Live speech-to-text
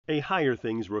A Higher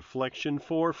Things reflection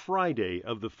for Friday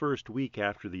of the first week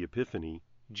after the Epiphany,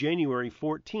 January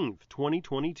 14th,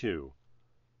 2022.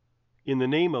 In the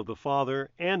name of the Father,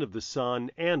 and of the Son,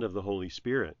 and of the Holy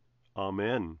Spirit.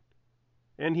 Amen.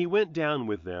 And he went down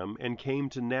with them, and came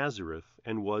to Nazareth,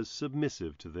 and was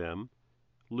submissive to them.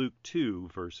 Luke 2,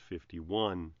 verse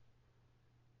 51.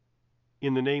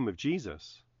 In the name of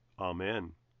Jesus.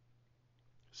 Amen.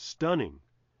 Stunning.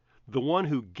 The one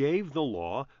who gave the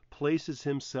law places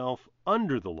himself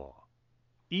under the law,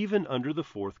 even under the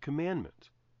fourth commandment.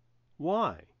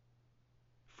 Why?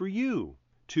 For you,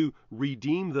 to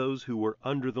redeem those who were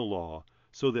under the law,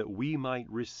 so that we might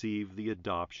receive the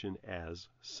adoption as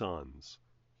sons.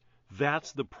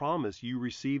 That's the promise you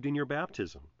received in your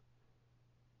baptism.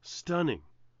 Stunning.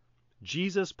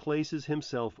 Jesus places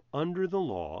himself under the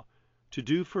law to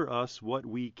do for us what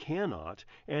we cannot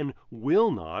and will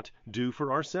not do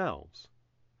for ourselves.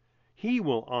 He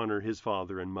will honor his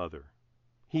father and mother.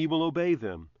 He will obey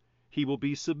them. He will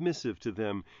be submissive to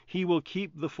them. He will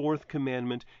keep the fourth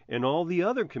commandment and all the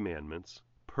other commandments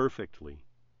perfectly.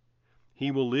 He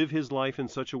will live his life in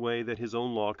such a way that his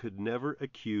own law could never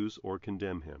accuse or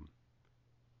condemn him.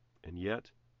 And yet,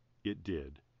 it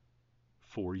did.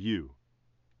 For you.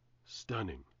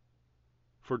 Stunning.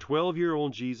 For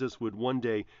 12-year-old Jesus would one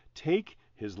day take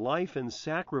his life and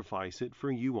sacrifice it for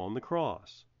you on the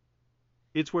cross.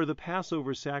 It's where the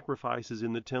Passover sacrifices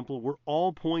in the temple were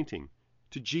all pointing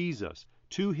to Jesus,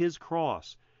 to his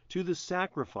cross, to the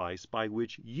sacrifice by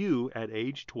which you at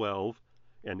age 12,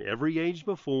 and every age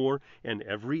before and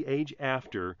every age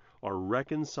after, are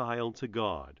reconciled to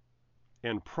God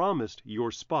and promised your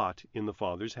spot in the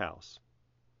Father's house.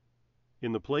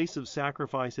 In the place of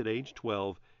sacrifice at age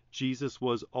 12, Jesus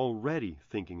was already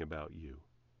thinking about you.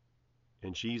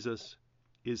 And Jesus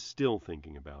is still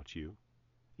thinking about you.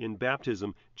 In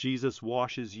baptism, Jesus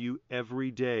washes you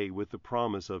every day with the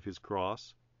promise of his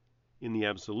cross. In the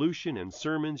absolution and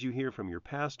sermons you hear from your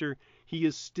pastor, he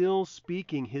is still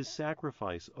speaking his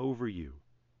sacrifice over you.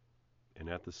 And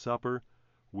at the supper,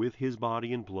 with his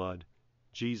body and blood,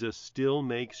 Jesus still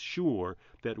makes sure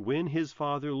that when his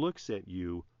Father looks at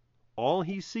you, all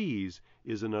he sees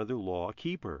is another law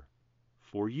keeper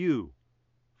for you,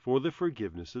 for the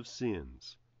forgiveness of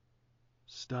sins.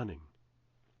 Stunning.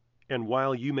 And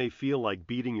while you may feel like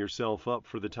beating yourself up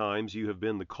for the times you have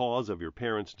been the cause of your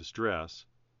parents' distress,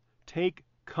 take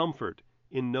comfort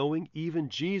in knowing even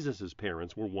Jesus'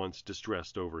 parents were once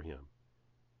distressed over him.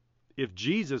 If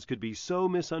Jesus could be so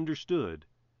misunderstood,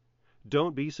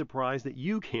 don't be surprised that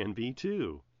you can be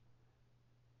too.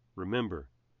 Remember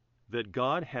that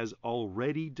God has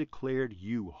already declared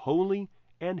you holy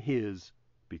and his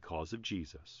because of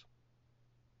Jesus.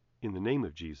 In the name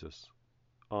of Jesus,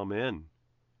 Amen.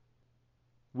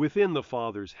 Within the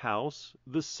Father's house,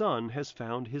 the Son has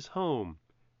found his home,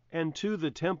 and to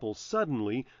the temple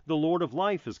suddenly the Lord of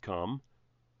life has come.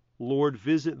 Lord,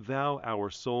 visit thou our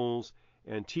souls,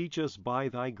 and teach us by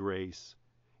thy grace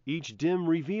each dim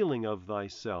revealing of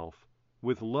thyself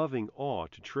with loving awe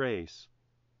to trace,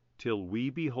 till we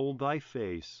behold thy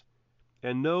face,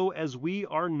 and know as we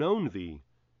are known thee,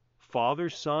 Father,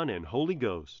 Son, and Holy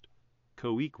Ghost,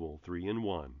 co-equal 3 in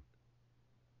 1.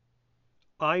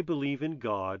 I believe in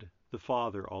God, the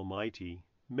Father Almighty,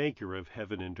 maker of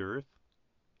heaven and earth,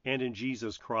 and in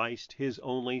Jesus Christ, his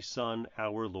only Son,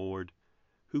 our Lord,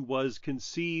 who was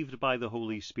conceived by the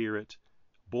Holy Spirit,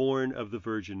 born of the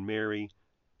Virgin Mary,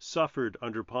 suffered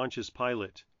under Pontius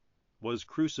Pilate, was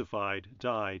crucified,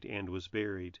 died, and was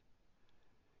buried.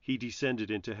 He descended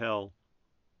into hell.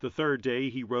 The third day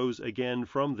he rose again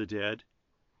from the dead.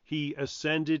 He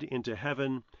ascended into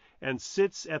heaven and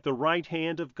sits at the right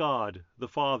hand of God, the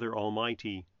Father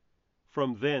Almighty.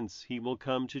 From thence he will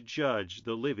come to judge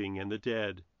the living and the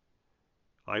dead.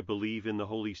 I believe in the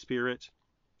Holy Spirit,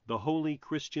 the holy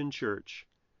Christian Church,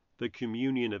 the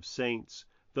communion of saints,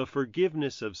 the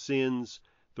forgiveness of sins,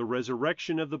 the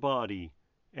resurrection of the body,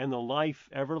 and the life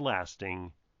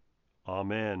everlasting.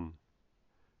 Amen.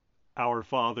 Our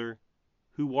Father,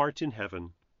 who art in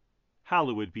heaven,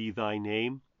 hallowed be thy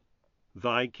name.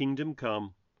 Thy kingdom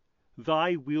come,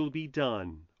 thy will be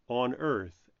done, on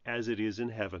earth as it is in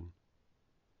heaven.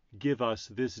 Give us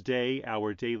this day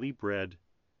our daily bread,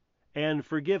 and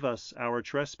forgive us our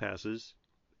trespasses,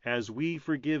 as we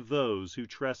forgive those who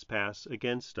trespass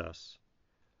against us.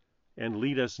 And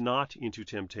lead us not into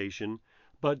temptation,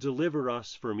 but deliver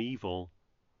us from evil.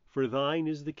 For thine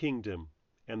is the kingdom,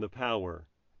 and the power,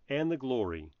 and the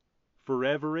glory,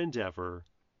 forever and ever.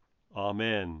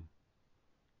 Amen.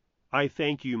 I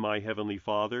thank you, my heavenly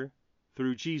Father,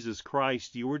 through Jesus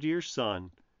Christ, your dear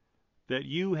Son, that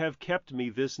you have kept me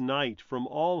this night from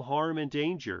all harm and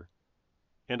danger.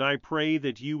 And I pray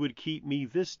that you would keep me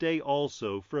this day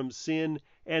also from sin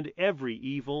and every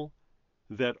evil,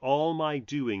 that all my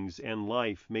doings and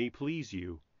life may please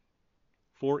you.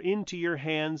 For into your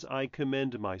hands I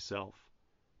commend myself,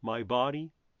 my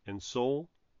body and soul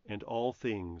and all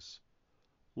things.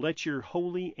 Let your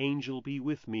holy angel be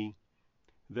with me,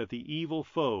 that the evil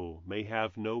foe may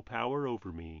have no power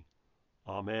over me.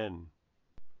 Amen.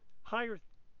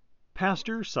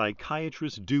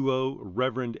 Pastor-psychiatrist duo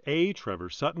Reverend A. Trevor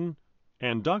Sutton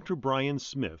and Dr. Brian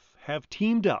Smith have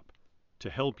teamed up to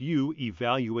help you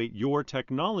evaluate your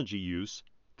technology use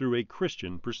through a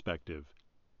Christian perspective.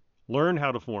 Learn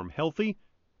how to form healthy,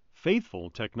 faithful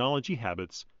technology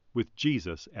habits with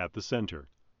Jesus at the center.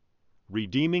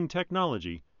 Redeeming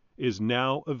Technology is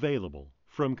now available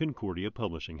from Concordia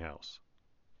Publishing House.